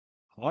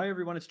Hi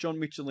everyone, it's John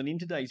Mitchell, and in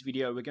today's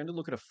video, we're going to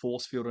look at a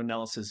force field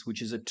analysis,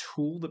 which is a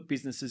tool that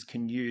businesses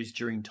can use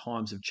during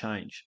times of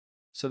change.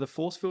 So, the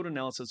force field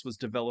analysis was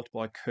developed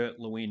by Kurt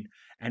Lewin,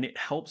 and it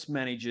helps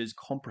managers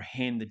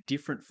comprehend the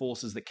different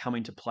forces that come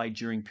into play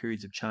during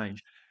periods of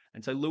change.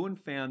 And so, Lewin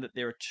found that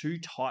there are two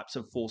types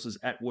of forces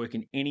at work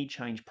in any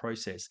change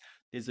process.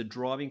 There's the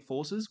driving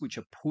forces, which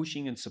are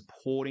pushing and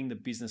supporting the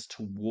business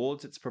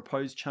towards its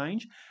proposed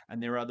change,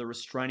 and there are the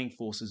restraining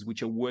forces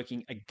which are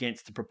working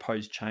against the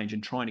proposed change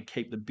and trying to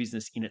keep the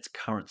business in its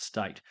current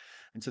state.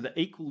 And so the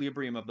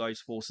equilibrium of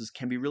those forces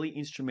can be really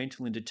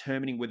instrumental in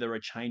determining whether a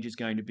change is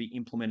going to be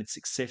implemented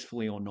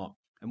successfully or not.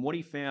 And what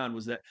he found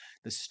was that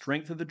the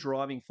strength of the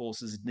driving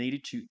forces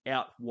needed to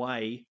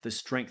outweigh the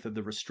strength of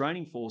the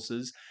restraining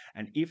forces.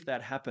 And if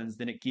that happens,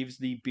 then it gives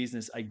the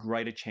business a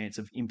greater chance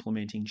of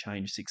implementing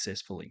change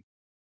successfully.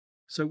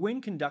 So,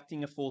 when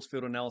conducting a force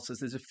field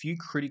analysis, there's a few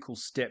critical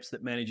steps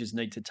that managers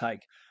need to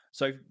take.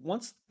 So,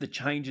 once the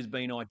change has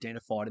been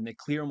identified and they're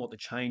clear on what the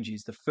change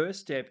is, the first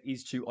step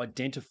is to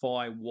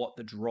identify what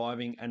the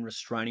driving and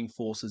restraining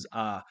forces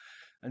are.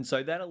 And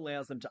so that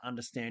allows them to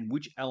understand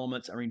which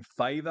elements are in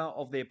favor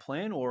of their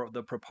plan or of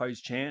the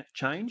proposed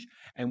change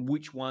and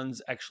which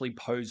ones actually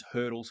pose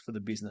hurdles for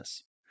the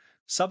business.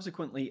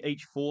 Subsequently,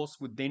 each force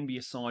would then be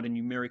assigned a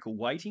numerical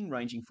weighting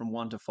ranging from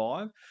 1 to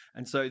 5.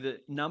 And so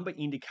the number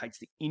indicates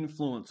the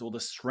influence or the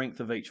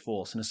strength of each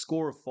force. And a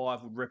score of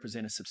 5 would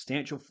represent a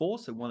substantial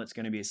force, so one that's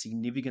going to be a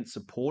significant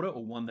supporter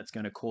or one that's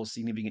going to cause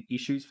significant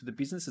issues for the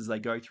business as they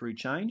go through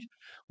change,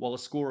 while a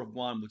score of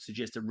 1 would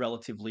suggest a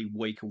relatively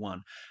weaker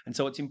one. And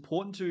so it's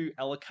important to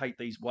allocate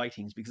these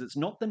weightings because it's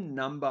not the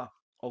number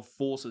of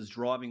forces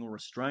driving or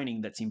restraining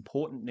that's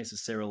important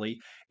necessarily.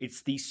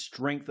 It's the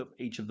strength of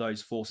each of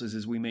those forces,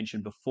 as we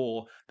mentioned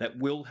before, that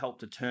will help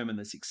determine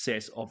the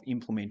success of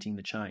implementing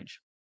the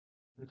change.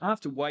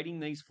 After weighting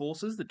these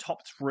forces, the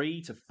top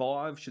 3 to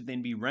 5 should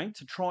then be ranked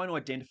to try and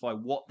identify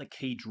what the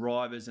key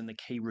drivers and the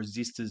key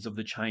resistors of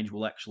the change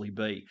will actually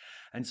be.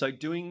 And so,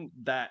 doing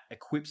that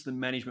equips the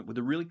management with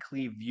a really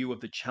clear view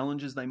of the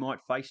challenges they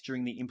might face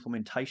during the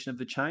implementation of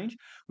the change,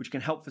 which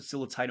can help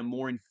facilitate a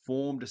more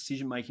informed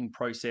decision making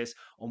process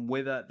on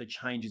whether the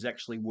change is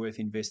actually worth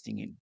investing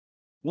in.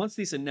 Once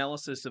this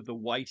analysis of the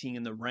weighting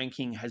and the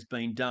ranking has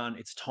been done,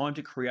 it's time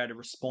to create a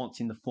response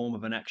in the form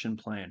of an action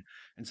plan.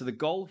 And so the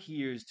goal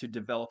here is to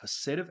develop a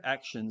set of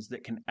actions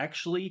that can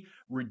actually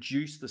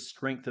reduce the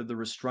strength of the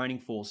restraining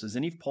forces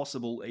and, if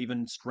possible,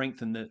 even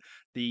strengthen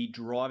the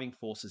driving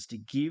forces to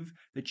give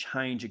the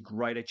change a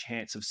greater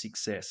chance of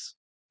success.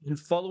 And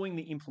following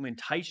the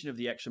implementation of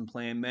the action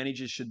plan,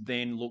 managers should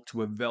then look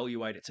to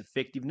evaluate its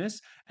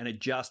effectiveness and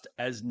adjust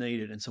as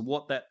needed. And so,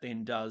 what that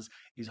then does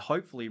is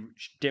hopefully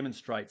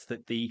demonstrates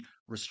that the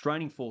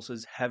restraining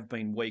forces have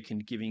been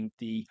weakened, giving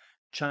the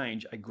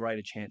change a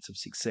greater chance of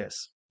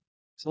success.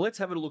 So let's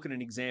have a look at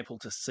an example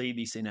to see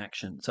this in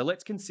action. So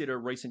let's consider a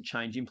recent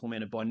change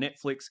implemented by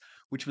Netflix,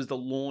 which was the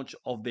launch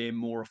of their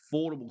more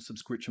affordable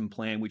subscription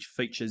plan, which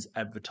features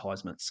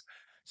advertisements.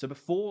 So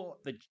before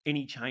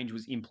any change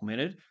was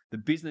implemented, the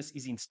business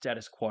is in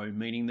status quo,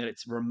 meaning that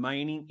it's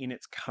remaining in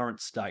its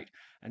current state.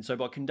 And so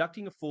by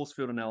conducting a force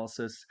field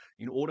analysis,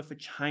 in order for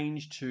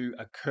change to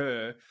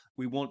occur,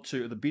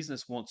 the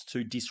business wants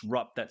to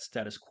disrupt that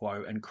status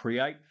quo and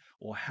create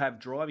or have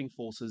driving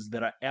forces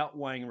that are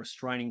outweighing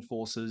restraining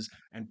forces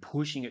and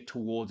pushing it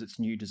towards its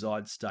new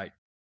desired state.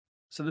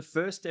 So, the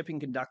first step in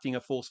conducting a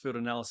force field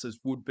analysis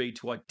would be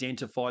to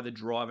identify the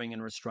driving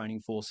and restraining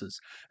forces.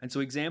 And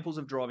so, examples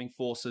of driving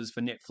forces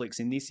for Netflix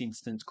in this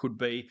instance could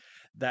be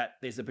that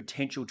there's a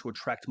potential to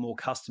attract more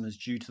customers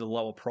due to the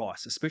lower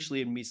price,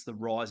 especially amidst the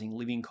rising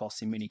living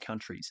costs in many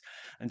countries.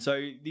 And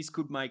so, this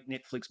could make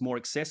Netflix more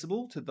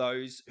accessible to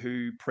those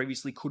who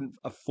previously couldn't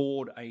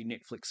afford a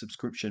Netflix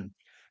subscription.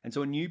 And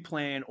so, a new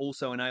plan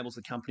also enables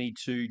the company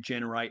to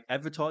generate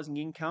advertising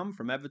income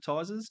from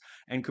advertisers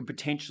and could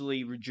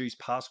potentially reduce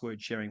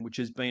password sharing, which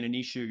has been an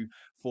issue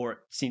for it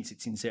since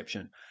its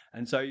inception.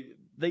 And so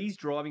these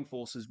driving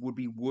forces would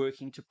be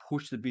working to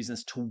push the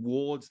business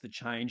towards the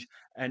change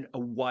and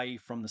away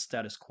from the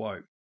status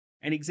quo.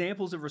 And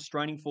examples of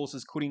restraining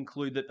forces could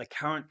include that the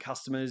current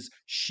customers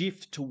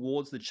shift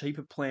towards the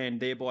cheaper plan,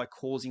 thereby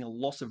causing a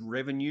loss of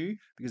revenue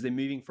because they're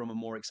moving from a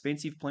more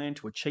expensive plan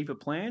to a cheaper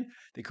plan.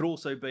 There could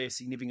also be a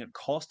significant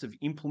cost of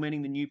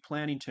implementing the new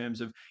plan in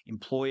terms of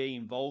employee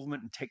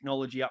involvement and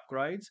technology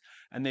upgrades.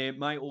 And there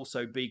may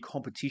also be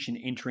competition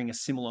entering a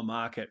similar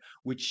market,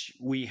 which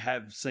we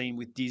have seen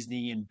with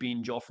Disney and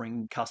Binge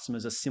offering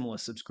customers a similar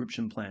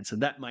subscription plan. So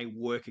that may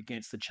work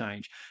against the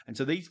change. And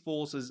so these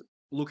forces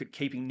look at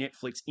keeping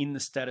Netflix in the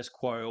status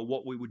quo or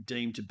what we would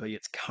deem to be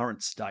its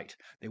current state.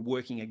 They're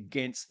working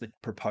against the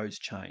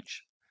proposed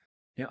change.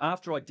 Now,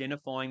 after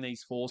identifying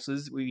these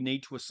forces, we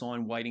need to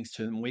assign weightings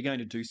to them. We're going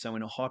to do so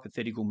in a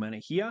hypothetical manner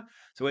here.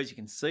 So as you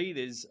can see,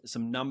 there's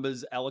some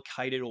numbers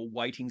allocated or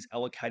weightings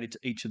allocated to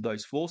each of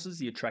those forces.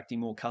 The attracting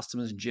more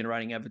customers and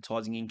generating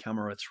advertising income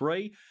are a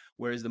 3,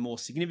 whereas the more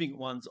significant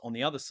ones on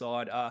the other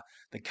side are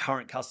the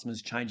current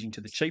customers changing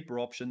to the cheaper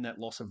option, that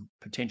loss of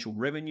potential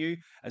revenue,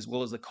 as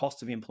well as the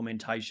cost of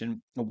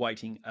implementation,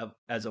 weighting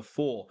as a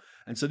 4.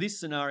 And so this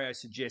scenario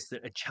suggests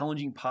that a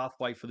challenging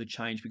pathway for the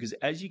change, because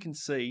as you can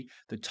see,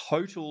 the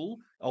total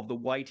of the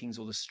weightings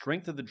or the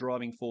strength of the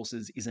driving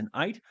forces is an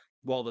 8,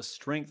 while the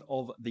strength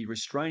of the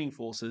restraining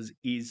forces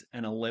is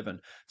an 11.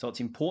 So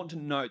it's important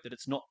to note that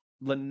it's not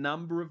the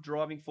number of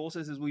driving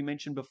forces, as we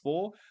mentioned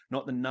before,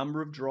 not the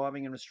number of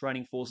driving and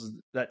restraining forces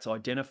that's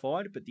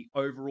identified, but the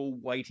overall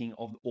weighting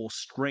of or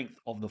strength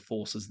of the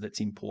forces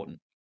that's important.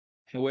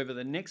 However,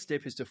 the next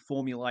step is to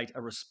formulate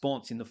a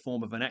response in the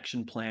form of an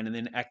action plan and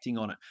then acting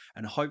on it.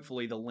 And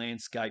hopefully the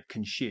landscape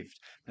can shift.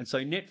 And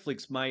so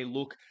Netflix may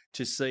look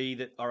to see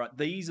that, all right,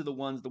 these are the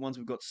ones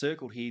we've got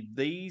circled here.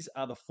 These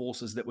are the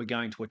forces that we're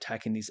going to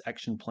attack in this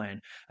action plan.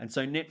 And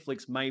so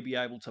Netflix may be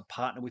able to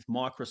partner with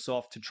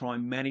Microsoft to try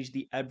and manage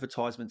the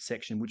advertisement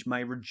section, which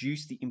may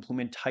reduce the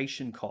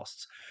implementation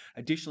costs.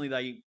 Additionally,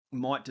 they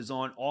might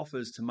design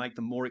offers to make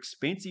the more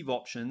expensive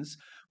options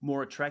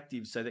more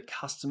attractive so that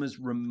customers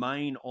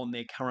remain on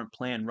their current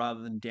plan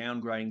rather than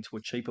downgrading to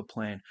a cheaper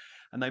plan.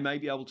 And they may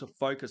be able to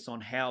focus on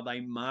how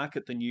they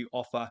market the new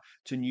offer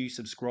to new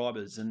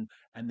subscribers and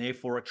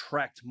therefore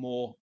attract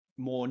more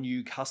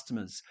new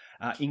customers,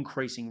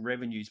 increasing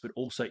revenues, but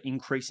also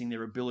increasing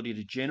their ability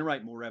to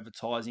generate more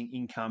advertising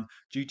income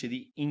due to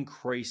the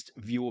increased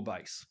viewer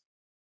base.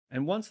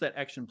 And once that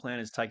action plan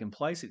has taken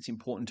place, it's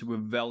important to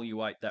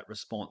evaluate that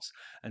response.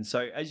 And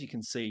so, as you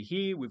can see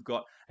here, we've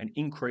got an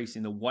increase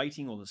in the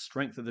weighting or the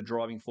strength of the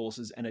driving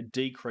forces and a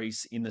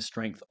decrease in the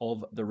strength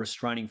of the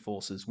restraining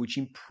forces, which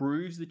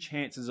improves the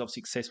chances of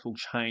successful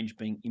change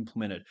being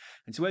implemented.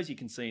 And so, as you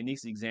can see in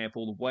this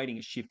example, the weighting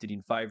is shifted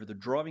in favor of the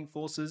driving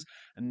forces,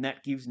 and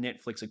that gives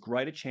Netflix a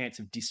greater chance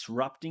of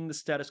disrupting the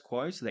status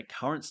quo, so that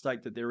current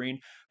state that they're in,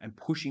 and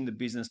pushing the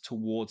business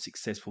towards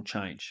successful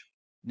change.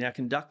 Now,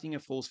 conducting a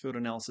force field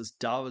analysis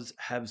does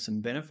have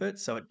some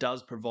benefits. So it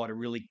does provide a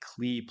really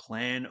clear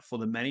plan for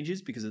the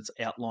managers because it's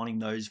outlining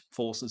those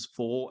forces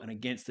for and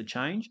against the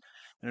change.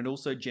 And it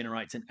also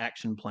generates an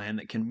action plan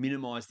that can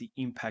minimize the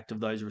impact of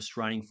those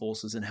restraining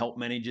forces and help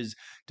managers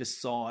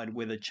decide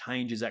whether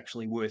change is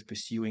actually worth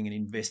pursuing and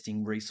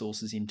investing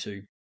resources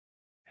into.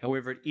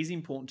 However, it is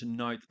important to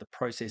note that the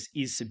process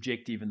is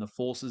subjective and the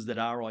forces that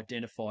are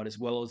identified, as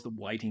well as the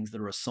weightings that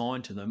are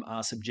assigned to them,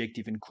 are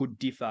subjective and could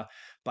differ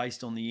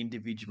based on the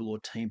individual or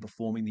team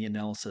performing the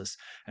analysis.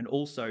 And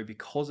also,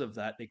 because of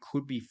that, there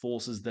could be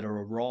forces that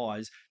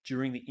arise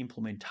during the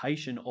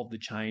implementation of the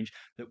change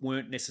that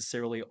weren't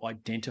necessarily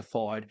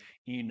identified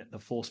in the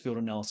force field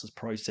analysis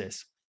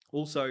process.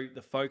 Also,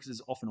 the focus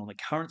is often on the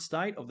current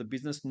state of the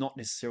business, not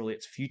necessarily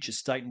its future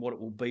state and what it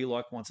will be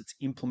like once it's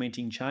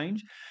implementing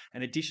change.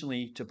 And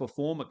additionally, to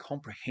perform a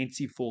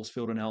comprehensive force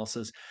field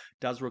analysis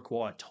does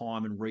require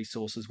time and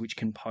resources, which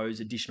can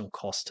pose additional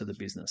costs to the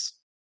business.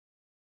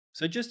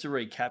 So just to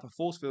recap, a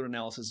force field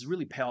analysis is a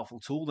really powerful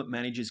tool that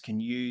managers can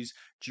use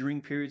during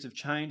periods of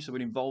change. So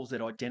it involves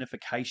that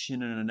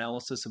identification and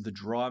analysis of the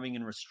driving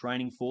and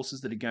restraining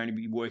forces that are going to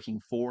be working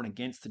for and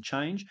against the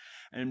change.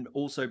 And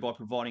also by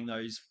providing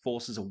those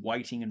forces a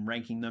weighting and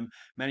ranking them,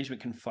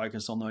 management can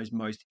focus on those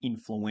most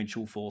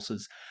influential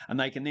forces. And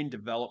they can then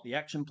develop the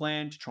action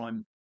plan to try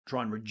and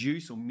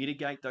reduce or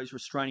mitigate those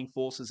restraining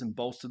forces and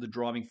bolster the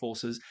driving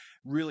forces,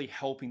 really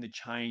helping the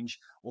change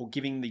or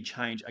giving the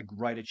change a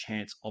greater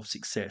chance of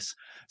success.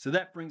 So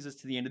that brings us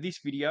to the end of this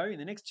video. In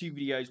the next 2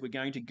 videos, we're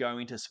going to go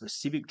into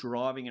specific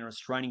driving and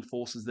restraining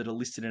forces that are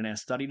listed in our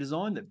study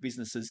design that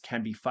businesses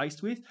can be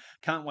faced with.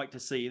 Can't wait to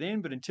see you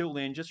then, but until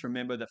then, just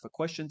remember that for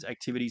questions,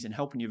 activities, and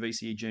help in your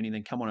VCE journey,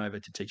 then come on over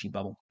to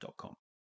teachingbubble.com.